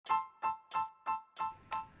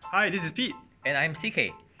Hi, this is Pete, And I'm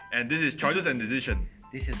CK. and this is Choices and Decision.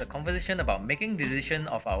 This is a conversation about making decisions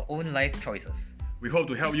of our own life choices. We hope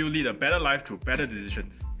to help you lead a better life through better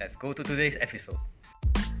decisions. Let's go to today's episode.